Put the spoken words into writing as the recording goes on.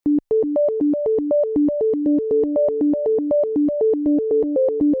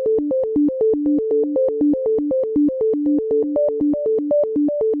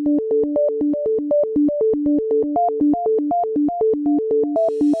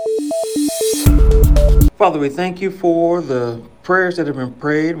Father, we thank you for the prayers that have been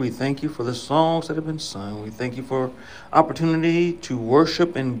prayed. We thank you for the songs that have been sung. We thank you for opportunity to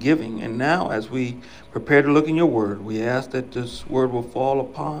worship and giving. And now, as we prepare to look in your word, we ask that this word will fall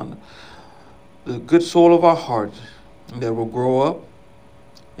upon the good soul of our heart, and that will grow up,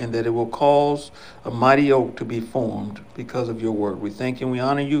 and that it will cause a mighty oak to be formed because of your word. We thank you and we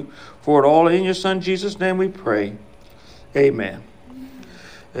honor you for it all. In your Son, Jesus' name we pray. Amen.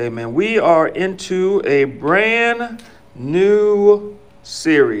 Amen. We are into a brand new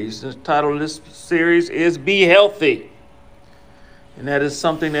series. The title of this series is Be Healthy. And that is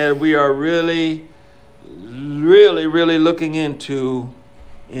something that we are really looking into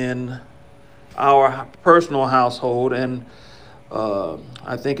in our personal household. And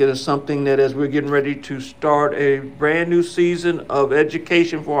I think it is something that as we're getting ready to start a brand new season of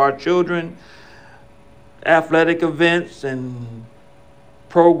education for our children, athletic events and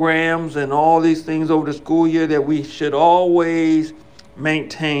programs and all these things over the school year, that we should always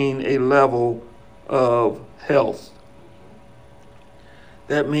maintain a level of health.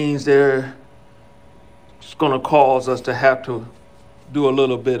 That means it's going to cause us to have to do a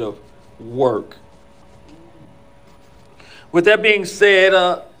little bit of work. With that being said,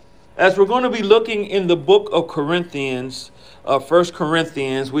 as we're going to be looking in the book of Corinthians, 1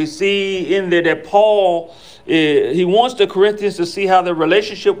 Corinthians, we see in there that Paul, he wants the Corinthians to see how their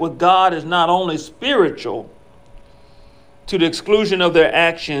relationship with God is not only spiritual to the exclusion of their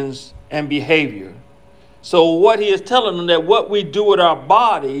actions and behavior. So what he is telling them, that what we do with our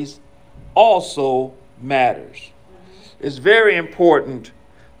bodies also matters. It's very important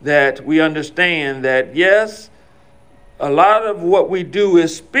that we understand that, yes, a lot of what we do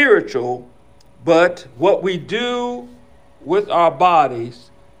is spiritual, but what we do with our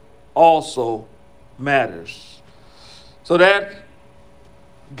bodies also matters. So that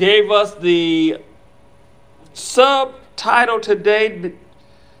gave us the subtitle today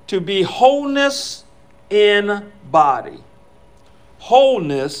to be Wholeness in Body.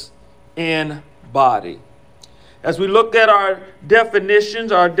 Wholeness in Body. As we looked at our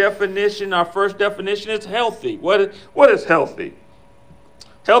definitions, our first definition is healthy. What is healthy?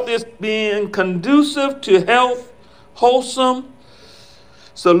 Healthy is being conducive to health, wholesome,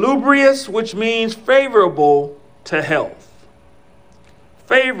 salubrious, which means favorable to health.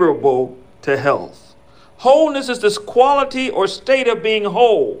 Favorable to health. Wholeness is this quality or state of being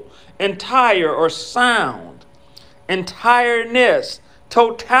whole, entire or sound, entireness,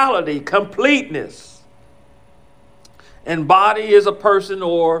 totality, completeness. And body is a person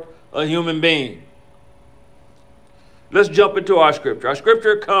or a human being. Let's jump into our scripture. Our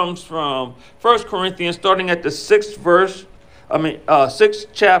scripture comes from 1 Corinthians, starting at the 6th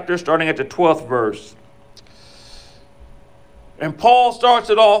chapter, starting at the 12th verse. And Paul starts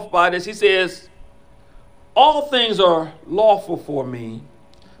it off by this. He says, all things are lawful for me,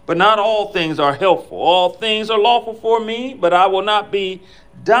 but not all things are helpful. All things are lawful for me, but I will not be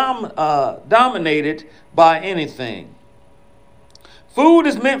dominated by anything. Food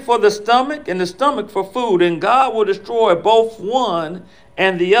is meant for the stomach, and the stomach for food, and God will destroy both one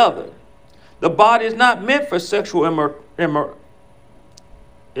and the other. The body is not meant for sexual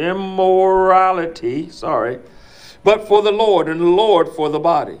immorality, but for the Lord, and the Lord for the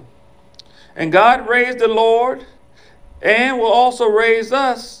body. And God raised the Lord and will also raise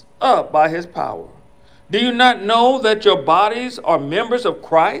us up by his power. Do you not know that your bodies are members of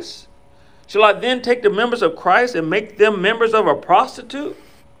Christ? Shall I then take the members of Christ and make them members of a prostitute?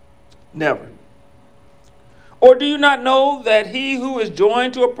 Never. Or do you not know that he who is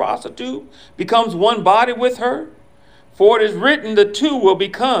joined to a prostitute becomes one body with her? For it is written, the two will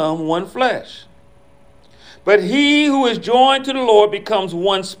become one flesh. But he who is joined to the Lord becomes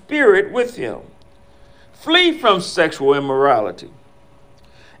one spirit with him. Flee from sexual immorality.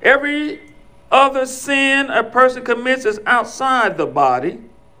 Every other sin a person commits is outside the body,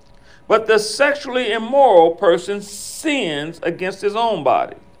 but the sexually immoral person sins against his own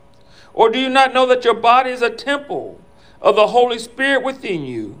body. Or do you not know that your body is a temple of the Holy Spirit within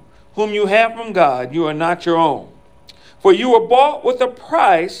you, whom you have from God? You are not your own. For you were bought with a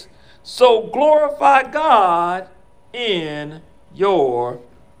price, so glorify God in your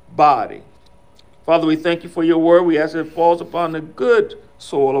body. Father, we thank you for your word. We ask that it falls upon the good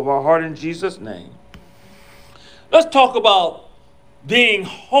soul of our heart in Jesus' name. Let's talk about being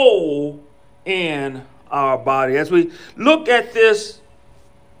whole in our body. As we look at this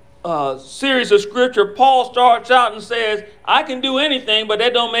series of scripture, Paul starts out and says, I can do anything, but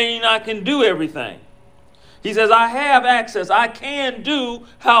that don't mean I can do everything. He says, I have access. I can do.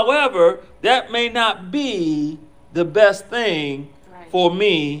 However, that may not be the best thing for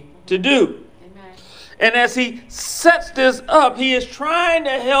me to do. Amen. And as he sets this up, he is trying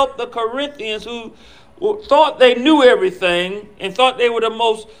to help the Corinthians who thought they knew everything and thought they were the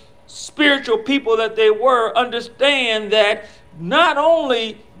most spiritual people that they were, understand that not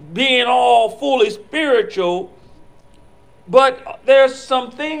only being all fully spiritual, but there's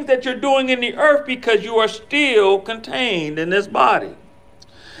some things that you're doing in the earth because you are still contained in this body.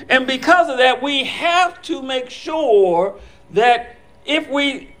 And because of that, we have to make sure that if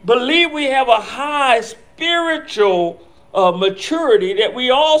we believe we have a high spiritual maturity, that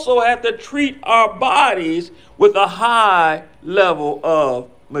we also have to treat our bodies with a high level of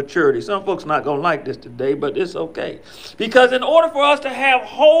maturity. Some folks are not going to like this today, but it's okay. Because in order for us to have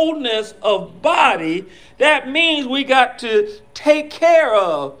wholeness of body, that means we got to take care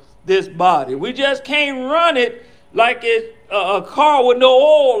of this body. We just can't run it like it's a car with no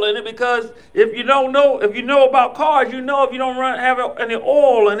oil in it, because if you know about cars, you know if you don't have any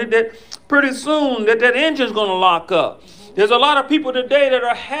oil in it, that pretty soon that engine's going to lock up. There's a lot of people today that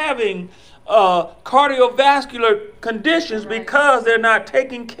are having cardiovascular conditions because they're not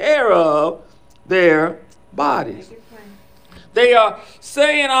taking care of their bodies. They are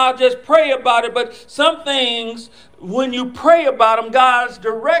saying, I'll just pray about it, but some things, when you pray about them, God's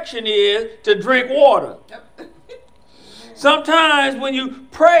direction is to drink water. Sometimes when you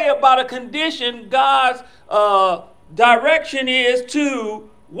pray about a condition, God's direction is to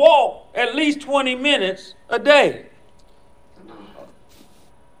walk at least 20 minutes a day.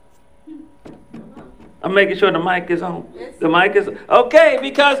 I'm making sure the mic is on. The mic is okay,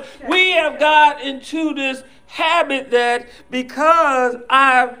 because we have got into this habit that because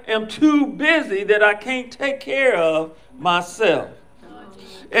I am too busy that I can't take care of myself.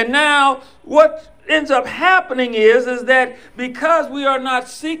 And now what ends up happening is that because we are not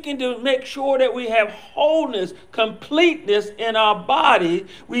seeking to make sure that we have wholeness, completeness in our body,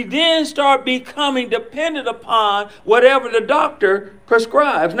 we then start becoming dependent upon whatever the doctor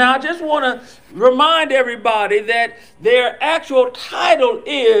prescribes. Now, I just want to remind everybody that their actual title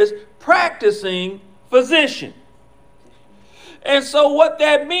is practicing physician. And so what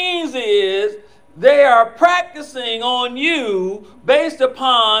that means is they are practicing on you based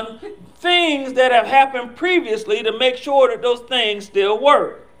upon things that have happened previously to make sure that those things still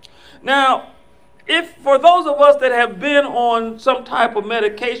work. Now, if for those of us that have been on some type of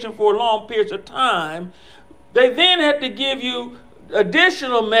medication for long periods of time, they then had to give you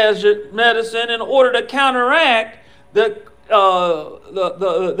additional medicine in order to counteract the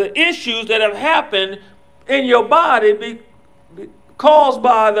issues that have happened in your body caused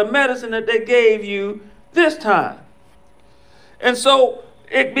by the medicine that they gave you this time. And so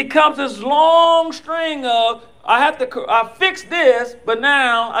it becomes this long string of, I fixed this, but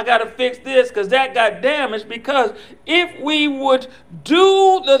now I got to fix this because that got damaged. Because if we would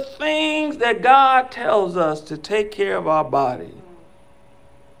do the things that God tells us to take care of our body,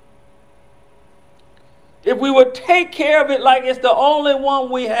 if we would take care of it like it's the only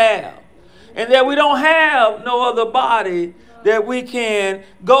one we have, and that we don't have no other body that we can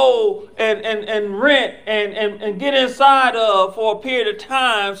go and rent and get inside of for a period of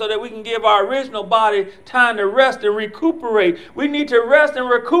time so that we can give our original body time to rest and recuperate. We need to rest and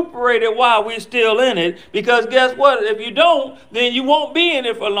recuperate it while we're still in it, because guess what? If you don't, then you won't be in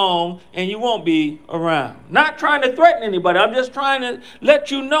it for long and you won't be around. Not trying to threaten anybody. I'm just trying to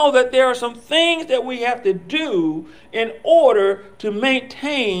let you know that there are some things that we have to do in order to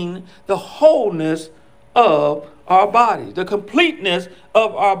maintain the wholeness of our body, the completeness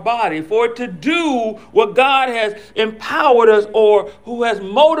of our body. For it to do what God has empowered us or who has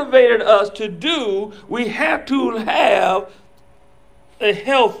motivated us to do, we have to have a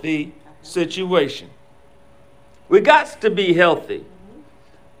healthy situation. We got to be healthy.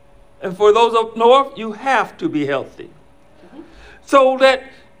 And for those up north, you have to be healthy. So that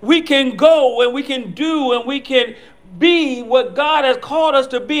we can go and we can do and we can be what God has called us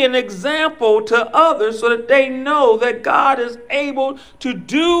to be, an example to others, so that they know that God is able to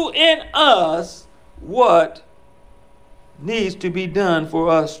do in us what needs to be done for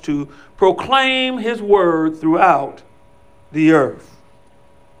us to proclaim His word throughout the earth.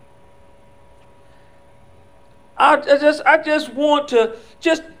 I just want to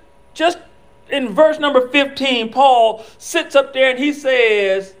just in verse number 15, Paul sits up there and he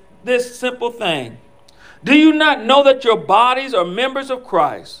says this simple thing. Do you not know that your bodies are members of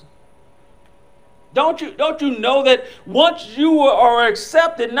Christ? Don't you know that once you are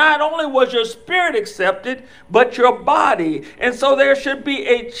accepted, not only was your spirit accepted, but your body. And so there should be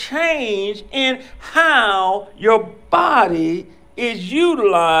a change in how your body is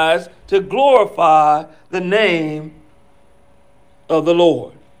utilized to glorify the name of the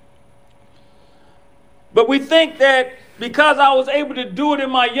Lord. But we think that because I was able to do it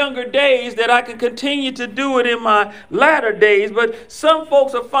in my younger days, that I can continue to do it in my latter days. But some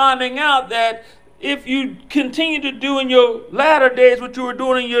folks are finding out that if you continue to do in your latter days what you were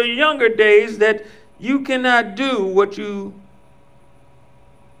doing in your younger days, that you cannot do what you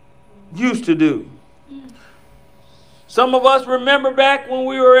used to do. Some of us remember back when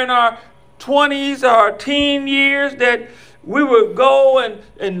we were in our 20s, our teen years, that we would go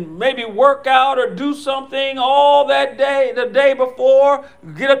and maybe work out or do something all that day, the day before,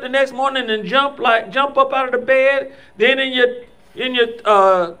 get up the next morning and jump up out of the bed. Then in your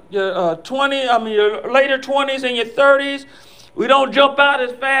your later 20s and your 30s, we don't jump out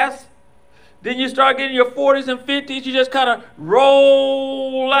as fast. Then you start getting your 40s and 50s, you just kind of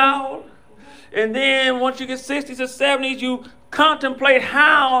roll out. And then once you get 60s and 70s, you contemplate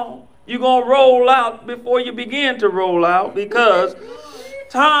how you're going to roll out before you begin to roll out, because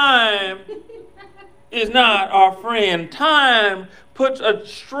time is not our friend. Time puts a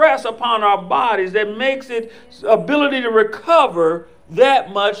stress upon our bodies that makes its ability to recover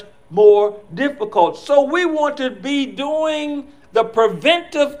that much more difficult. So we want to be doing the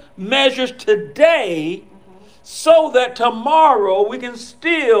preventive measures today so that tomorrow we can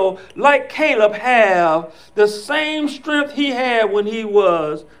still, like Caleb, have the same strength he had when he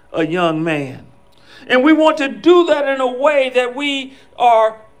was a young man. And we want to do that in a way that we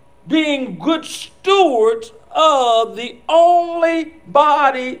are being good stewards of the only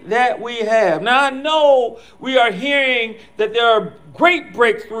body that we have. Now, I know we are hearing that there are great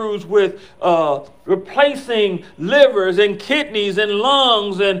breakthroughs with replacing livers and kidneys and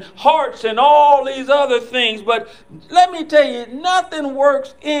lungs and hearts and all these other things. But let me tell you, nothing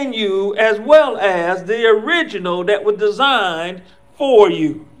works in you as well as the original that was designed for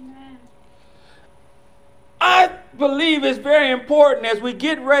you. I believe it's very important as we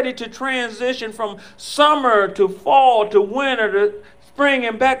get ready to transition from summer to fall to winter to spring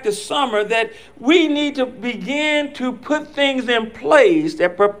and back to summer, that we need to begin to put things in place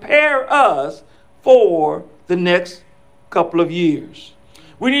that prepare us for the next couple of years.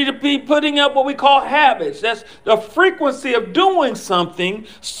 We need to be putting up what we call habits. That's the frequency of doing something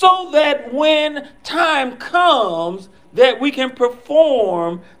so that when time comes, that we can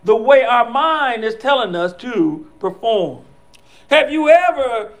perform the way our mind is telling us to perform. Have you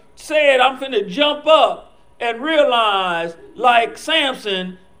ever said, I'm finna jump up, and realize, like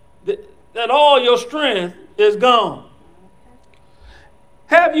Samson, that all your strength is gone?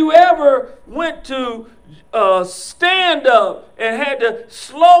 Have you ever went to stand up and had to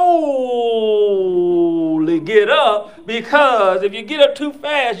slowly get up, because if you get up too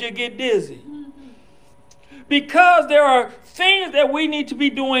fast, you get dizzy? Because there are things that we need to be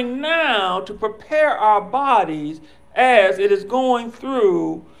doing now to prepare our bodies as it is going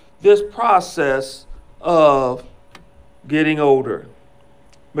through this process of getting older.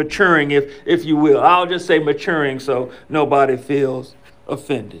 Maturing, if you will. I'll just say maturing so nobody feels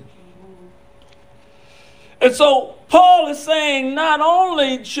offended. And so Paul is saying not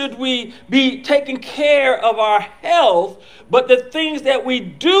only should we be taking care of our health, but the things that we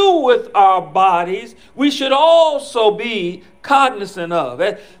do with our bodies, we should also be cognizant of.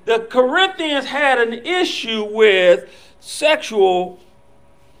 The Corinthians had an issue with sexual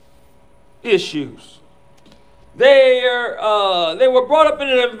issues. They were brought up in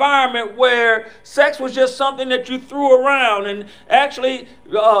an environment where sex was just something that you threw around. And actually,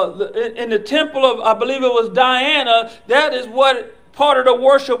 in the temple of, I believe it was Diana, that is what part of the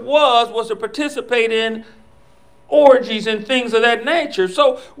worship was to participate in orgies and things of that nature.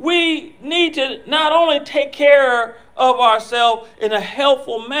 So we need to not only take care of ourselves in a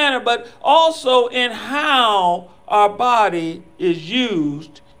healthful manner, but also in how our body is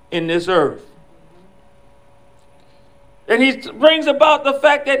used in this earth. And he brings about the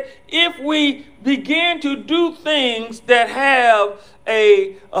fact that if we begin to do things that have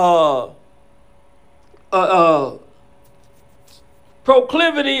a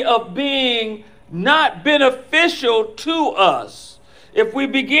proclivity of being not beneficial to us, if we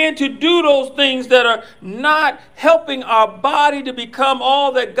begin to do those things that are not helping our body to become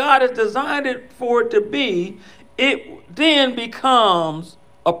all that God has designed it for it to be, it then becomes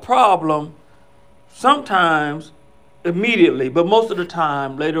a problem, sometimes immediately, but most of the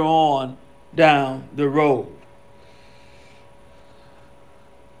time later on down the road.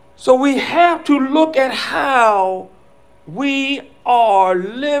 So we have to look at how we are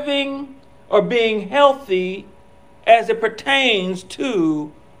living or being healthy as it pertains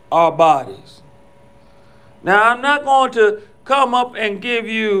to our bodies. Now, I'm not going to come up and give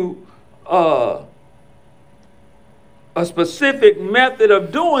you a specific method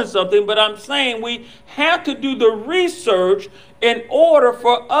of doing something, but I'm saying we have to do the research in order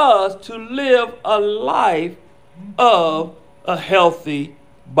for us to live a life of a healthy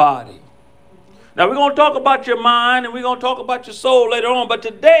body. Now, we're going to talk about your mind and we're going to talk about your soul later on, but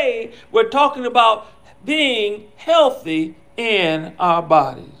today we're talking about being healthy in our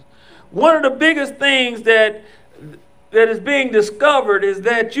bodies. One of the biggest things that is being discovered is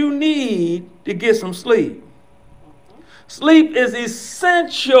that you need to get some sleep. Sleep is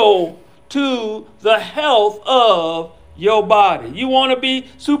essential to the health of your body. You want to be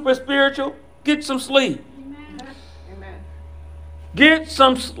super spiritual? Get some sleep. Amen. Get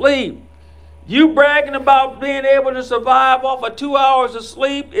some sleep. You bragging about being able to survive off of 2 hours of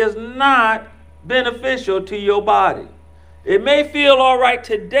sleep is not beneficial to your body. It may feel all right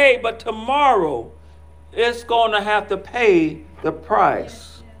today, but tomorrow it's going to have to pay the price.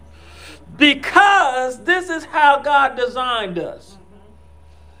 Because this is how God designed us.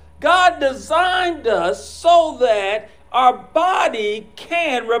 God designed us so that our body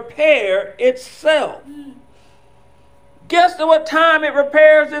can repair itself. Guess what time it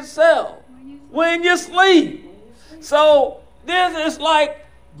repairs itself? When you sleep. So this is like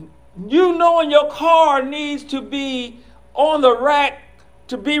you knowing your car needs to be on the rack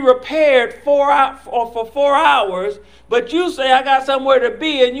to be repaired for 4 hours, but you say I got somewhere to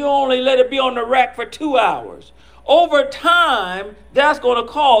be and you only let it be on the rack for 2 hours. Over time, that's going to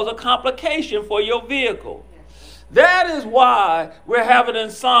cause a complication for your vehicle. That is why we're having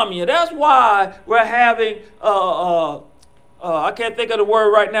insomnia. That's why we're having I can't think of the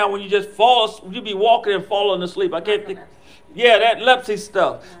word right now when you just you be walking and falling asleep. I can't think. Yeah, that lepsy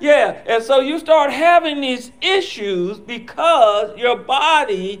stuff. Yeah, and so you start having these issues because your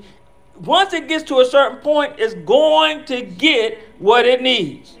body, once it gets to a certain point, is going to get what it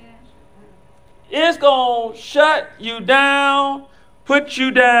needs. It's going to shut you down, put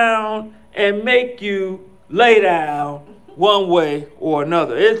you down, and make you lay down one way or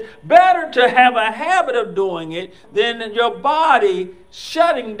another. It's better to have a habit of doing it than your body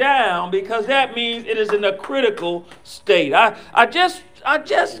shutting down, because that means it is in a critical state. I just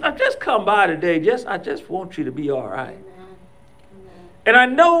come by today. I just want you to be all right. And I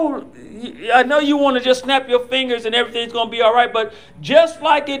know you want to just snap your fingers and everything's going to be all right, but just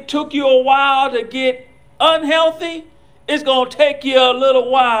like it took you a while to get unhealthy, it's going to take you a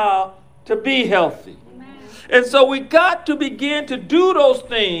little while to be healthy. And so we got to begin to do those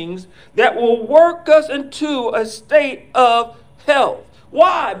things that will work us into a state of health.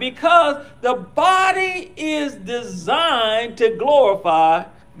 Why? Because the body is designed to glorify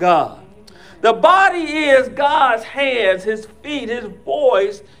God. The body is God's hands, his feet, his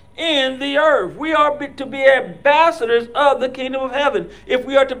voice in the earth. We are to be ambassadors of the kingdom of heaven. If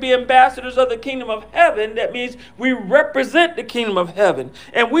we are to be ambassadors of the kingdom of heaven, that means we represent the kingdom of heaven.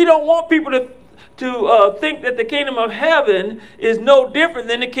 And we don't want people to think that the kingdom of heaven is no different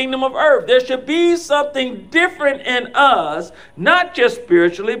than the kingdom of earth. There should be something different in us, not just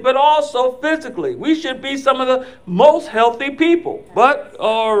spiritually, but also physically. We should be some of the most healthy people. But,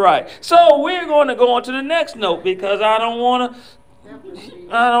 all right. So we're going to go on to the next note because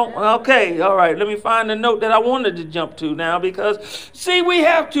okay, all right. Let me find the note that I wanted to jump to now because, see, we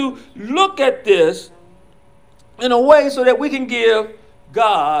have to look at this in a way so that we can give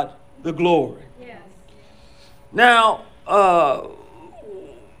God the glory. Now,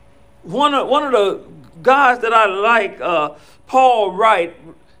 one of the guys that I like, Paul Wright,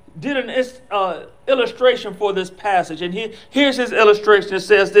 did an illustration for this passage. And here's his illustration. It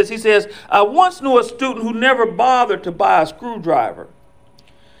says this. He says, I once knew a student who never bothered to buy a screwdriver.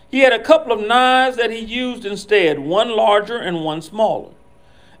 He had a couple of knives that he used instead, one larger and one smaller.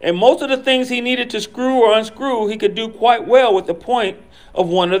 And most of the things he needed to screw or unscrew, he could do quite well with the point of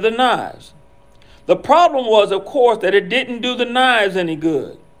one of the knives. The problem was, of course, that it didn't do the knives any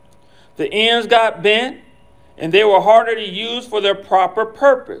good. The ends got bent, and they were harder to use for their proper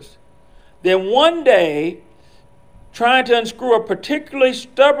purpose. Then one day, trying to unscrew a particularly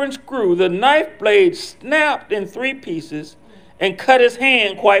stubborn screw, the knife blade snapped in 3 pieces and cut his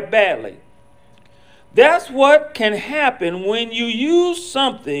hand quite badly. That's what can happen when you use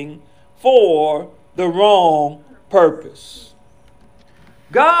something for the wrong purpose.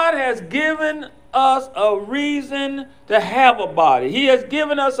 God has given us a reason to have a body. He has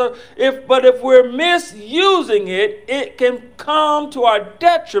given us but if we're misusing it, it can come to our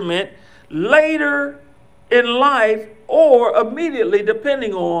detriment later in life or immediately,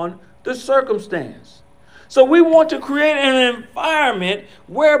 depending on the circumstance. So we want to create an environment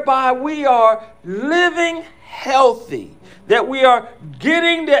whereby we are living healthy, that we are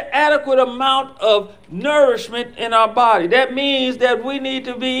getting the adequate amount of nourishment in our body. That means that we need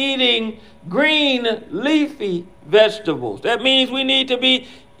to be eating green leafy vegetables. That means we need to be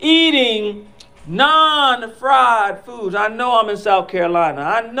eating non-fried foods. I know I'm in South Carolina.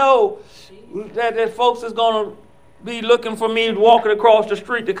 I know that folks is going to be looking for me walking across the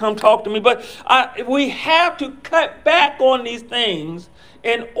street to come talk to me. But we have to cut back on these things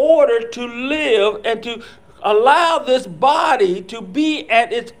in order to live and to allow this body to be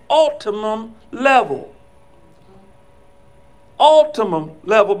at its optimum level. Optimum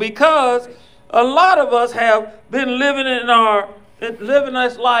level, because a lot of us have been living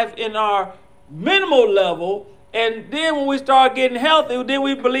this life in our minimal level, and then when we start getting healthy, then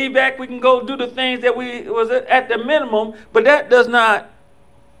we believe back we can go do the things that we was at the minimum, but that does not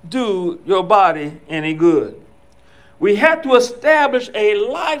do your body any good. We have to establish a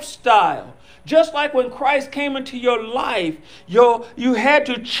lifestyle. Just like when Christ came into your life, you had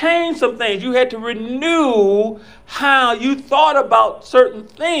to change some things. You had to renew how you thought about certain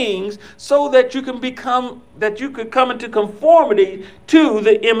things so that you could come into conformity to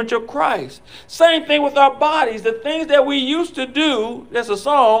the image of Christ. Same thing with our bodies. The things that we used to do, that's a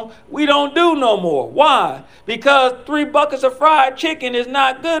song, we don't do no more. Why? Because 3 buckets of fried chicken is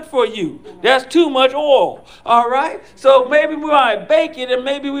not good for you. That's too much oil. All right? So maybe we might bake it, and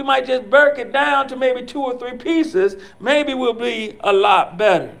maybe we might just break it down to maybe 2 or 3 pieces. Maybe we'll be a lot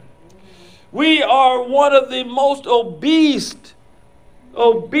better. We are one of the most obese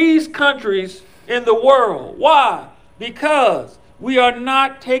countries in the world. Why? Because we are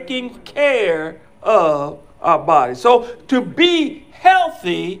not taking care of our bodies. So to be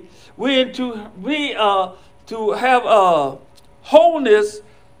healthy, to have wholeness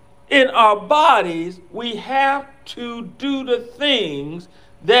in our bodies, we have to do the things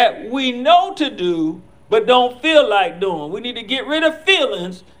that we know to do but don't feel like doing. We need to get rid of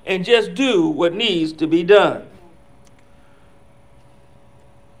feelings and just do what needs to be done.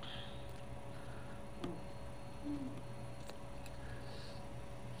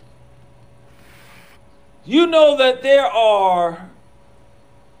 You know that there are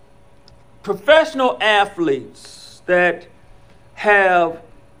professional athletes that have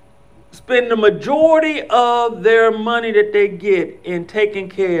spent the majority of their money that they get in taking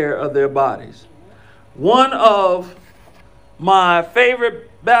care of their bodies. One of my favorite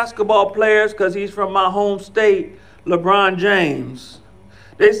basketball players, because he's from my home state, LeBron James,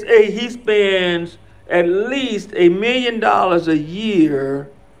 they say he spends at least $1 million a year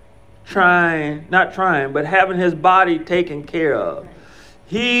having his body taken care of.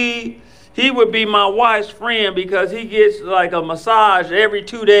 He would be my wife's friend because he gets like a massage every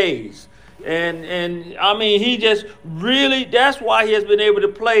 2 days. And I mean, he just really, that's why he has been able to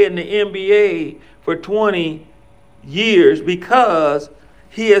play in the NBA for 20 years, because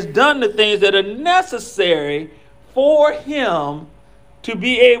he has done the things that are necessary for him to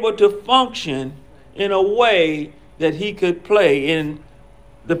be able to function in a way that he could play in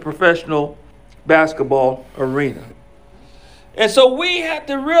the professional basketball arena. And so we have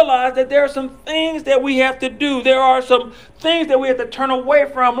to realize that there are some things that we have to do. There are some things that we have to turn away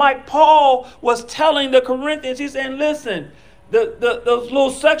from. Like Paul was telling the Corinthians, he's saying, listen, those little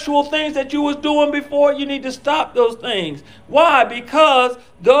sexual things that you was doing before, you need to stop those things. Why? Because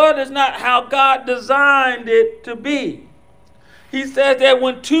God is not how God designed it to be. He says that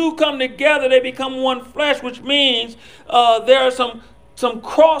when 2 come together, they become one flesh, which means there are some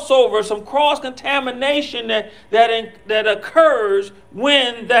crossover, some cross-contamination that occurs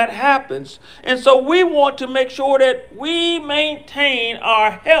when that happens. And so we want to make sure that we maintain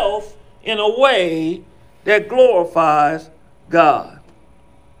our health in a way that glorifies God.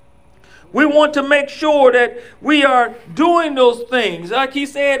 We want to make sure that we are doing those things. Like he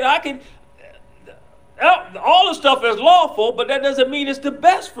said, all the stuff is lawful, but that doesn't mean it's the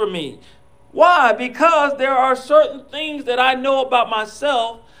best for me. Why? Because there are certain things that I know about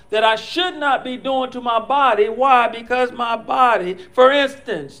myself that I should not be doing to my body. Why? Because my body, for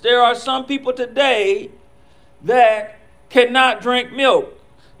instance, there are some people today that cannot drink milk.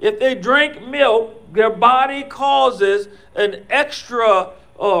 If they drink milk, their body causes an extra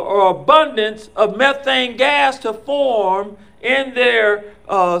or abundance of methane gas to form in their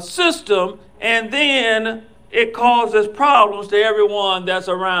system, and then it causes problems to everyone that's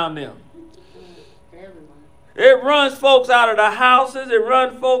around them. It runs folks out of the houses. It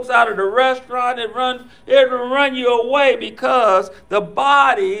runs folks out of the restaurant. It will run you away because the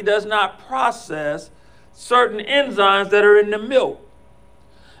body does not process certain enzymes that are in the milk.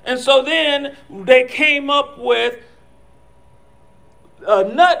 And so then they came up with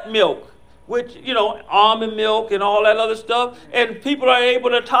nut milk, which, almond milk and all that other stuff, and people are able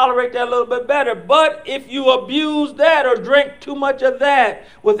to tolerate that a little bit better. But if you abuse that or drink too much of that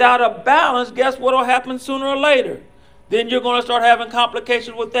without a balance, guess what will happen sooner or later? Then you're going to start having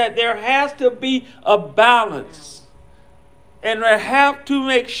complications with that. There has to be a balance. And I have to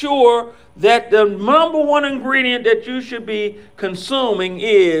make sure that the number one ingredient that you should be consuming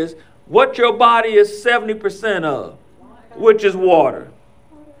is what your body is 70% of, which is water.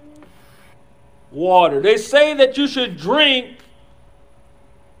 Water. They say that you should drink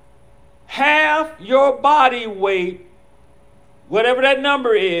half your body weight, whatever that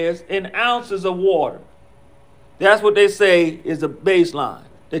number is, in ounces of water. That's what they say is the baseline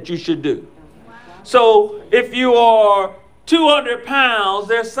that you should do. So if you are 200 pounds,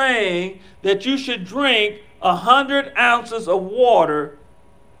 they're saying that you should drink 100 ounces of water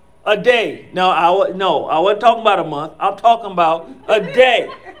a day. No, I wasn't talking about a month. I'm talking about a day.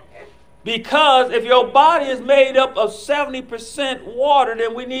 Because if your body is made up of 70% water,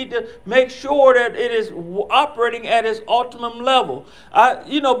 then we need to make sure that it is operating at its optimum level.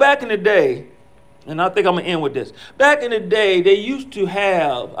 Back in the day, and I think I'm going to end with this. Back in the day, they used to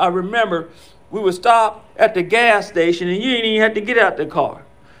have, I remember, we would stop at the gas station and you didn't even have to get out the car.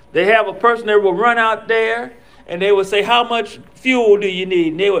 They have a person that will run out there and they would say, how much fuel do you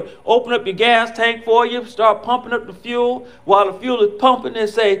need? And they would open up your gas tank for you, start pumping up the fuel. While the fuel is pumping, they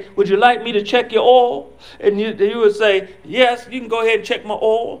say, would you like me to check your oil? And you would say, yes, you can go ahead and check my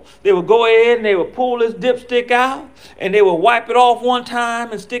oil. They would go ahead and they would pull this dipstick out and they would wipe it off one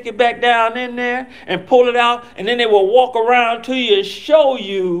time and stick it back down in there and pull it out. And then they would walk around to you and show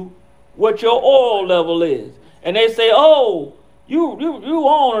you what your oil level is. And they say, oh, you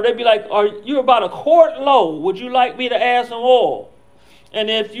on, or they'd be like, you're about a quart low. Would you like me to add some oil? And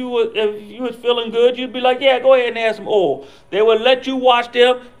if you was feeling good, you'd be like, yeah, go ahead and add some oil. They would let you watch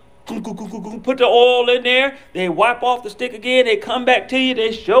them put the oil in there. They wipe off the stick again. They come back to you.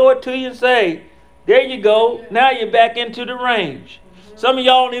 They show it to you and say, there you go. Now you're back into the range. Some of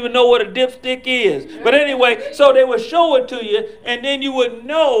y'all don't even know what a dipstick is. But anyway, so they would show it to you, and then you would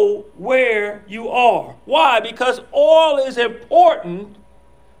know where you are. Why? Because oil is important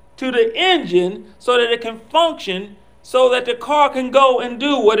to the engine so that it can function, so that the car can go and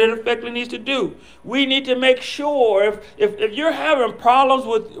do what it effectively needs to do. We need to make sure, if you're having problems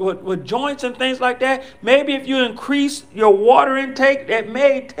with joints and things like that, maybe if you increase your water intake, that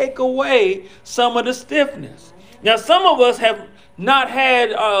may take away some of the stiffness. Now, some of us have not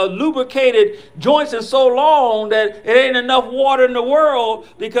had lubricated joints in so long that it ain't enough water in the world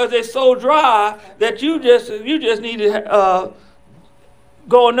because they're so dry that you just need to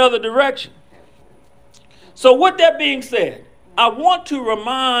go another direction. So with that being said, I want to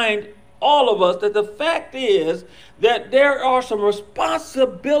remind all of us that the fact is that there are some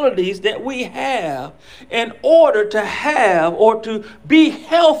responsibilities that we have in order to have or to be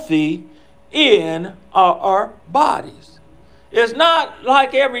healthy in our bodies. It's not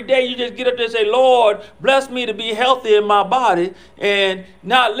like every day you just get up there and say, Lord, bless me to be healthy in my body, and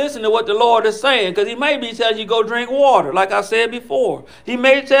not listen to what the Lord is saying, because he may be telling you go drink water, like I said before. He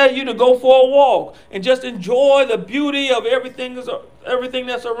may tell you to go for a walk and just enjoy the beauty of everything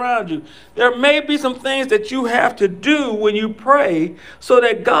that's around you. There may be some things that you have to do when you pray so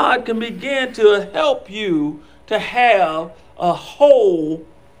that God can begin to help you to have a whole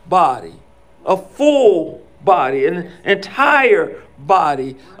body, a full body, an entire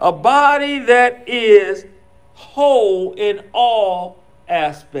body, a body that is whole in all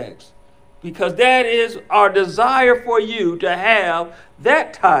aspects, because that is our desire for you to have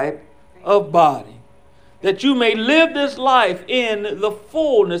that type of body, that you may live this life in the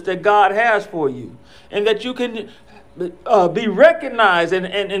fullness that God has for you, and that you can be recognized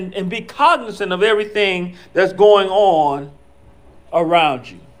and be cognizant of everything that's going on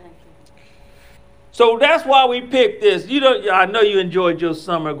around you. So that's why we picked this. I know you enjoyed your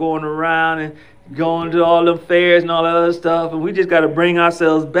summer going around and going to all them fairs and all that other stuff, and we just got to bring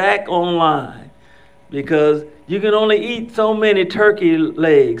ourselves back online, because you can only eat so many turkey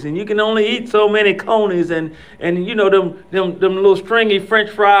legs, and you can only eat so many conies, and them little stringy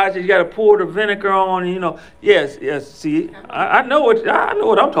French fries that you got to pour the vinegar on. Yes. See, I know what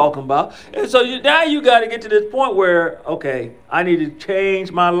I'm talking about. And so now you got to get to this point where, okay, I need to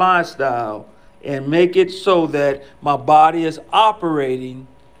change my lifestyle and make it so that my body is operating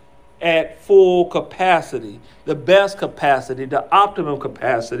at full capacity, the best capacity, the optimum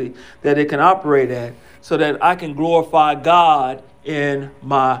capacity that it can operate at, so that I can glorify God in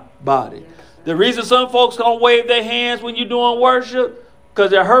my body. The reason some folks don't wave their hands when you're doing worship,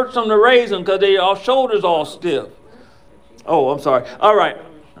 because it hurts them to raise them, because their shoulders all stiff. Oh, I'm sorry. All right.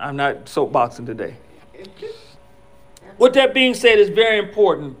 I'm not soapboxing today. With that being said, it's very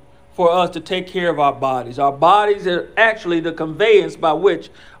important for us to take care of our bodies. Our bodies are actually the conveyance by which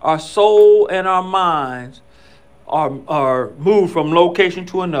our soul and our minds are moved from location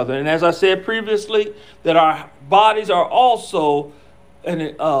to another. And as I said previously, that our bodies are also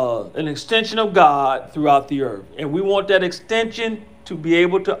an extension of God throughout the earth. And we want that extension to be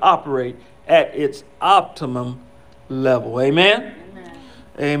able to operate at its optimum level. Amen? Amen.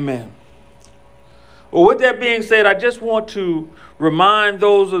 Amen. Well, with that being said, I just want to remind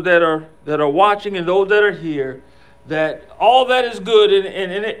those that are watching and those that are here that all that is good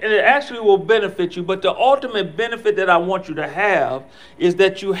and it actually will benefit you. But the ultimate benefit that I want you to have is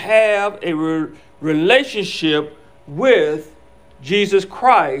that you have a relationship with Jesus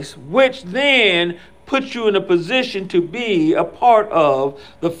Christ, which then puts you in a position to be a part of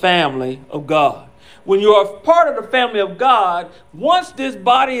the family of God. When you are part of the family of God, once this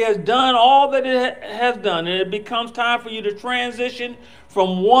body has done all that it has done, and it becomes time for you to transition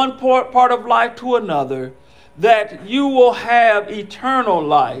from one part of life to another, that you will have eternal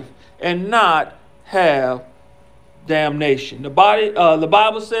life and not have damnation. The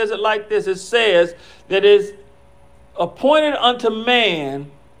Bible says it like this. It says that it's appointed unto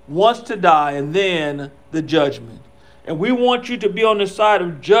man once to die and then the judgment. And we want you to be on the side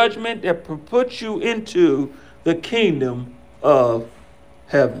of judgment that puts you into the kingdom of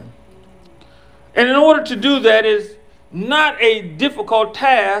heaven. And in order to do that is not a difficult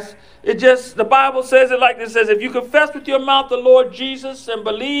task. The Bible says it like this. It says, if you confess with your mouth the Lord Jesus and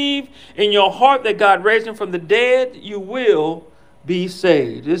believe in your heart that God raised him from the dead, you will be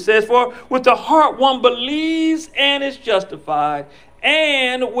saved. It says, for with the heart one believes and is justified,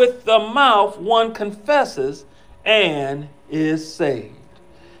 and with the mouth one confesses and is saved.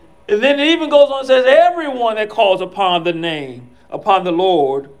 And then it even goes on and says, everyone that calls upon the name, upon the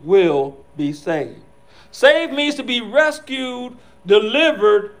Lord, will be saved. Saved means to be rescued,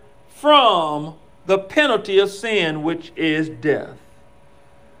 delivered from the penalty of sin, which is death.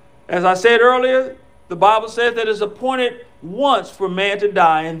 As I said earlier, the Bible says that it's appointed once for man to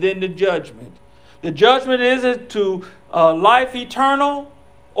die and then the judgment. The judgment is to life eternal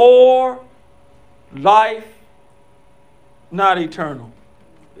or life not eternal.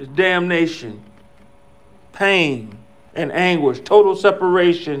 It's damnation, pain, and anguish, total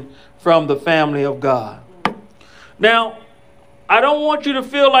separation from the family of God. Now, I don't want you to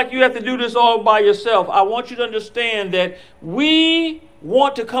feel like you have to do this all by yourself. I want you to understand that we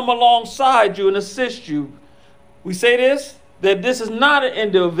want to come alongside you and assist you. We say this, that this is not an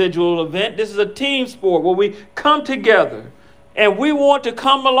individual event. This is a team sport where we come together and we want to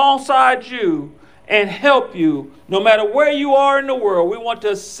come alongside you and help you no matter where you are in the world. We want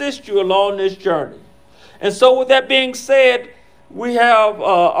to assist you along this journey. And so with that being said, we have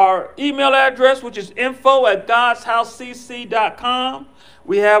our email address, which is info@godshousecc.com.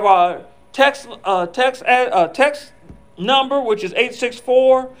 We have our text number, which is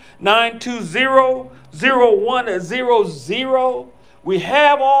 864-920-0100. We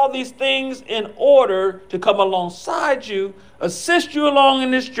have all these things in order to come alongside you, assist you along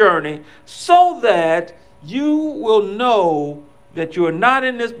in this journey, so that you will know that you are not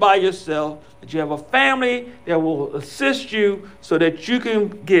in this by yourself, that you have a family that will assist you so that you can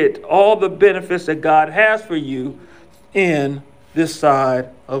get all the benefits that God has for you in this side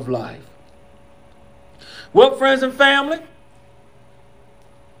of life. Well, friends and family,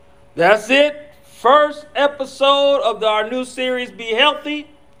 that's it. First episode of our new series, Be Healthy.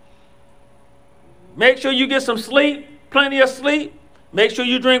 Make sure you get some sleep, plenty of sleep. Make sure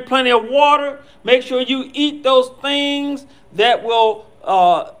you drink plenty of water. Make sure you eat those things that will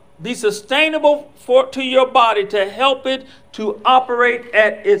be sustainable to your body to help it to operate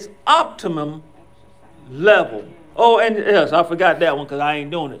at its optimum level. Oh, and yes, I forgot that one because I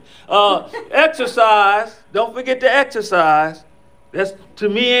ain't doing it. Exercise. Don't forget to exercise. That's to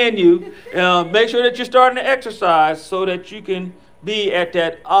me and you. Make sure that you're starting to exercise so that you can be at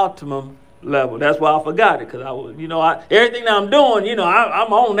that optimum level. That's why I forgot it, because everything that I'm doing,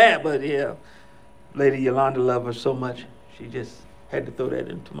 I'm on that. But yeah, Lady Yolanda loves her so much, she just had to throw that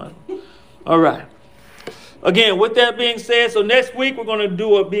into my. All right. Again, with that being said, so next week we're going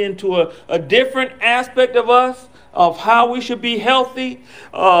to be into a different aspect of us, of how we should be healthy,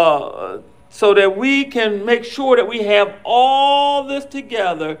 so that we can make sure that we have all this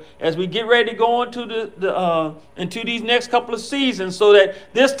together as we get ready to go into into these next couple of seasons, so that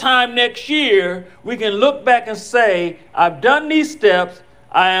this time next year we can look back and say, I've done these steps,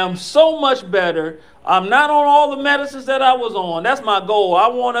 I am so much better, I'm not on all the medicines that I was on. That's my goal. I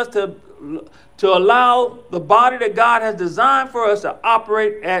want us to to allow the body that God has designed for us to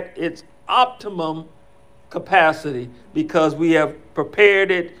operate at its optimum capacity, because we have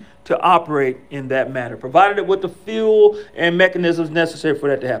prepared it to operate in that manner, provided it with the fuel and mechanisms necessary for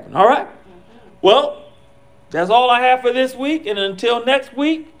that to happen. All right? Well, that's all I have for this week. And until next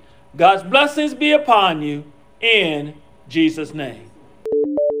week, God's blessings be upon you in Jesus' name.